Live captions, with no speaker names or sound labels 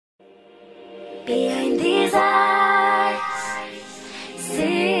Behind these eyes,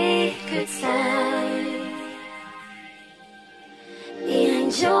 secrets lie.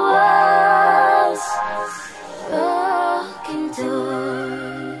 Behind your walls, broken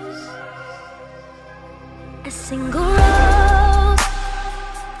doors. A single rose,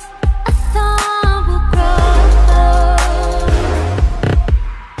 a thorn will grow.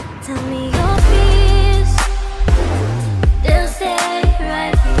 Tell me your fears, they'll stay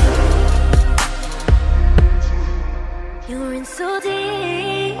right here. You're in so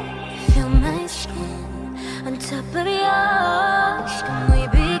deep, feel my skin on top of yours. Can we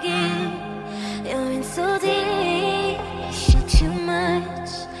begin? You're in so deep, you shoot too much.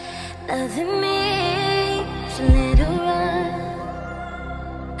 Loving me is a little run.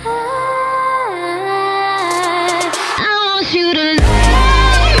 I want you to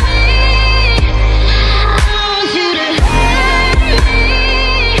love me. I want you to hurt me.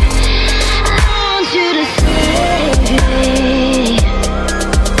 I want you to save me.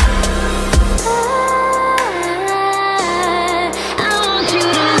 I want you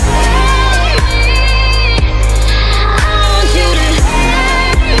to love me. I want you to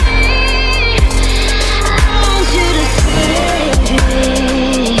hurt me. I want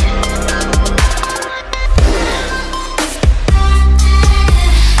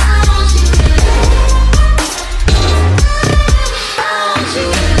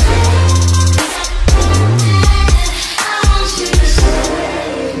you to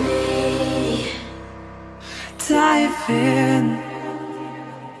save me. Dive in.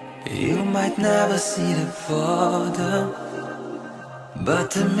 You might never see the bottom,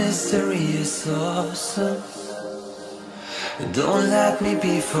 but the mystery is awesome. Don't let me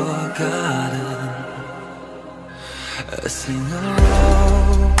be forgotten. A single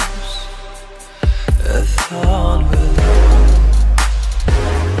rose, a thorn will grow.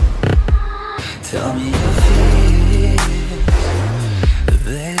 Tell me your fears,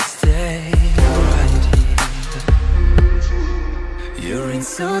 they stay right here. You're in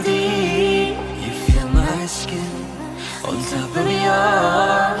so deep, you feel my skin on top of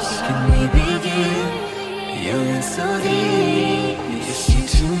yours. Can we begin? You're in so deep, you see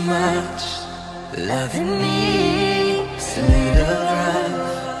too much. Loving me is a little rough.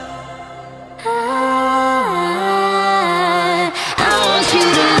 I want you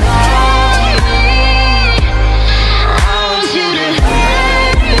to love me. I want you to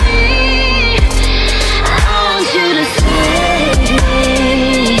hurt me. I want you to save me.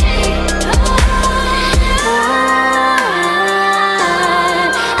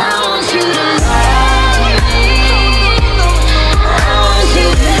 I want you to love me. I want you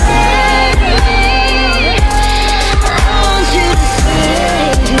to hurt me. I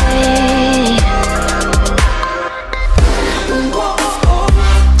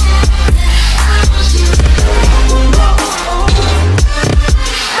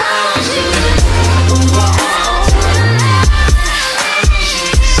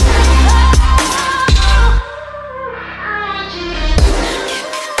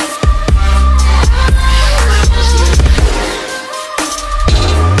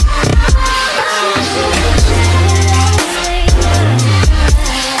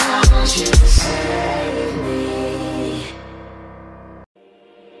want you to save me.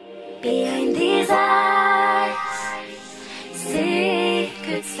 Behind these eyes,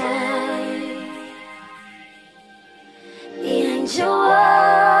 secrets lie. Behind your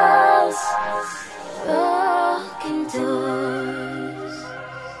walls, broken doors.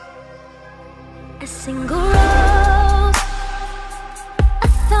 A single rose, a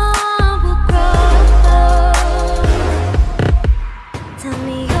thorn will grow. Tell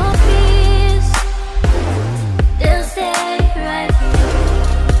me your fears, they'll stay right here.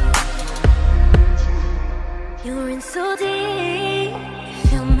 You're in so deep,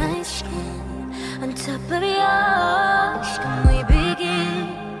 feel my skin on top of yours. Can we begin?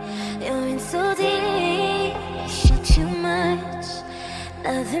 You're in so deep, you shoot too much.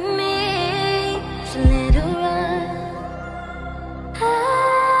 Loving me is a little run.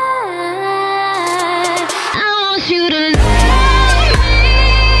 I want you to love me.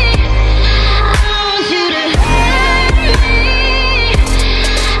 I want you to hurt me.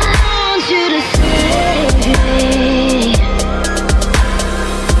 I want you to save me.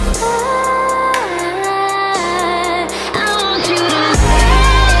 I want you to love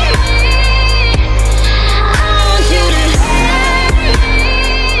me. I want you to hurt me.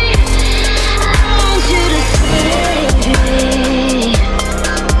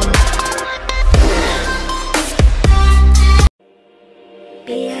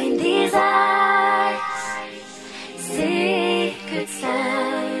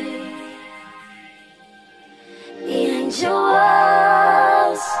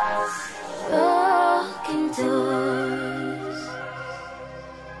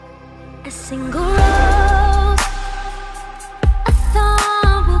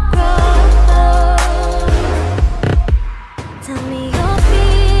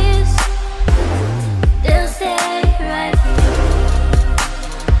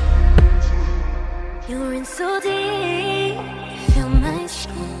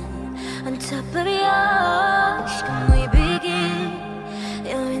 top of your skin we begin.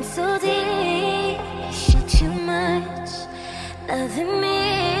 You're in so deep, you shoot too much. Loving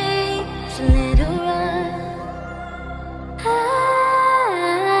me, so let it run.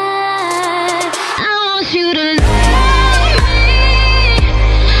 I want you to love me.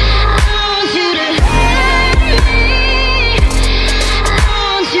 I want you to hurt me. I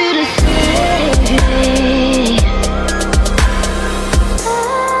want you to save me.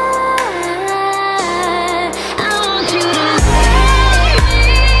 I want you to love me.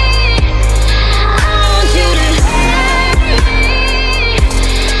 I want you to hurt me.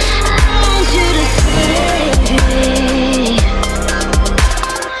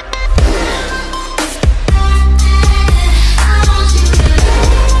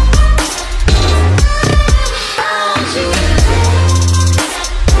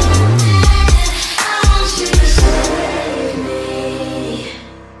 I want you to save me.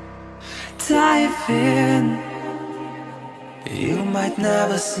 Dive in. You might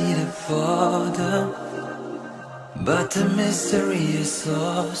never see the bottom, but the mystery is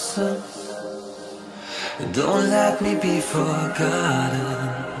awesome. Don't let me be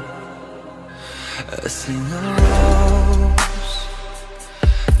forgotten. A single rose,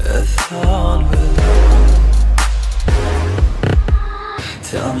 a thorn will grow.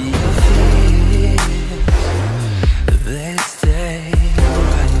 Tell me your fears, they stay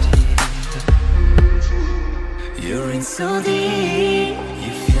right here. You're in so deep,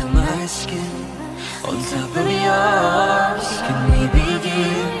 you feel my skin. On top of yours, can we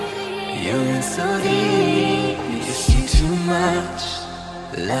begin? You're in so deep, you see too much.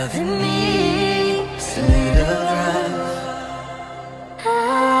 Loving me, so little rough.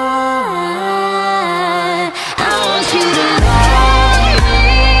 I want you to love me.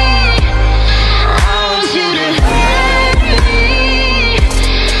 I want you to hurt me.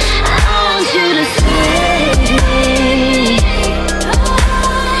 I want you to save me.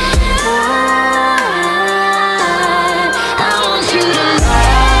 I want you to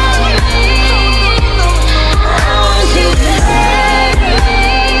love me. I want you to hurt me. I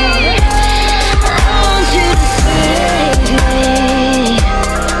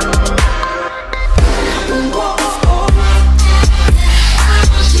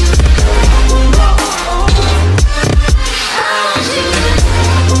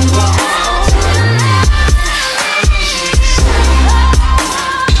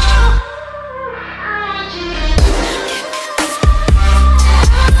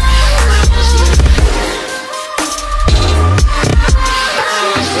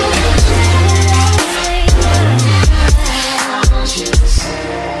want you to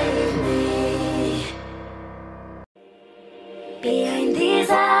save me. Behind these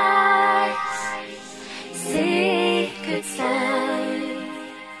eyes, secret side.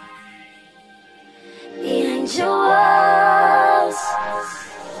 Behind your walls,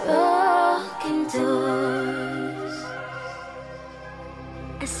 broken doors.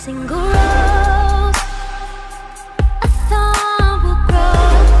 A single rose, a thorn will grow.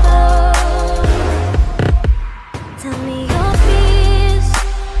 Tell me your fears,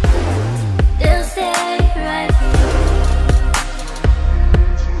 they'll stay right here.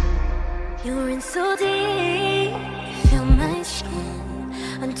 You're in so deep, you feel my skin.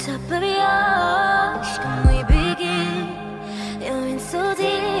 On top of your skin we begin. You're in so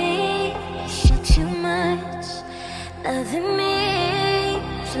deep, you shoot too much. Loving me,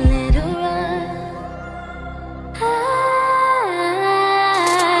 so let it run.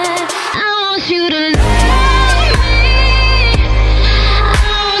 I want you to love me. I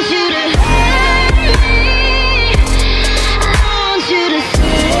want you to hurt me. I want you to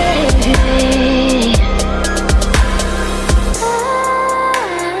save me.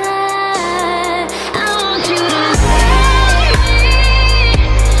 I want you to love me.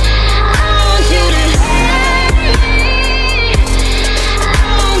 I want you to hurt me. I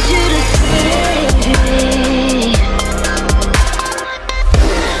want you to save me.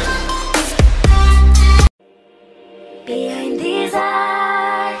 Behind these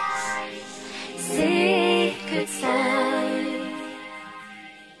eyes, secret side.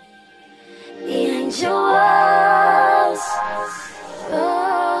 Behind your walls,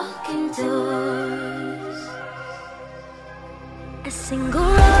 broken doors. A single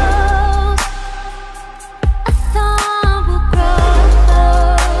rose, a thorn will grow.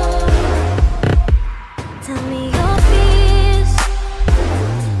 Tell me your fears,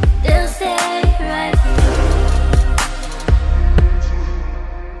 they'll stay right here.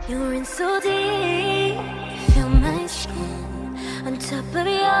 You're in so deep, you feel my skin. On top of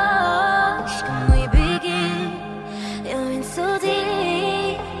your skin we begin. You're in so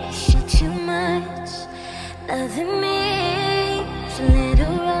deep, you shoot too much. within me, so let it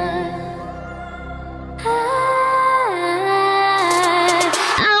run.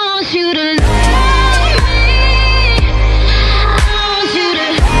 I want you to love me. I want you to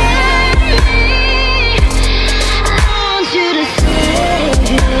hurt me. I want you to save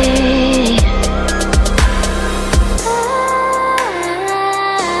me.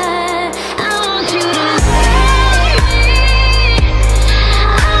 I want you to love me.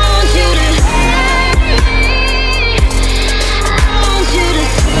 I want you to hurt me. I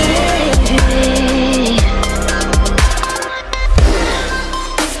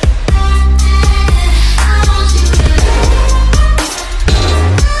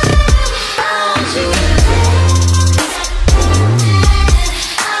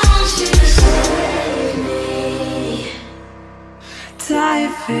want you to save me.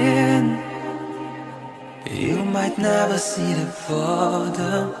 Dive in. You might never see the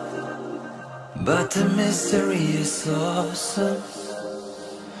bottom, but the mystery is awesome.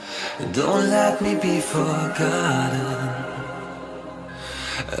 Don't let me be forgotten.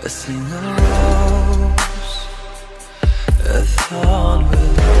 A single rose, a thorn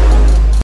will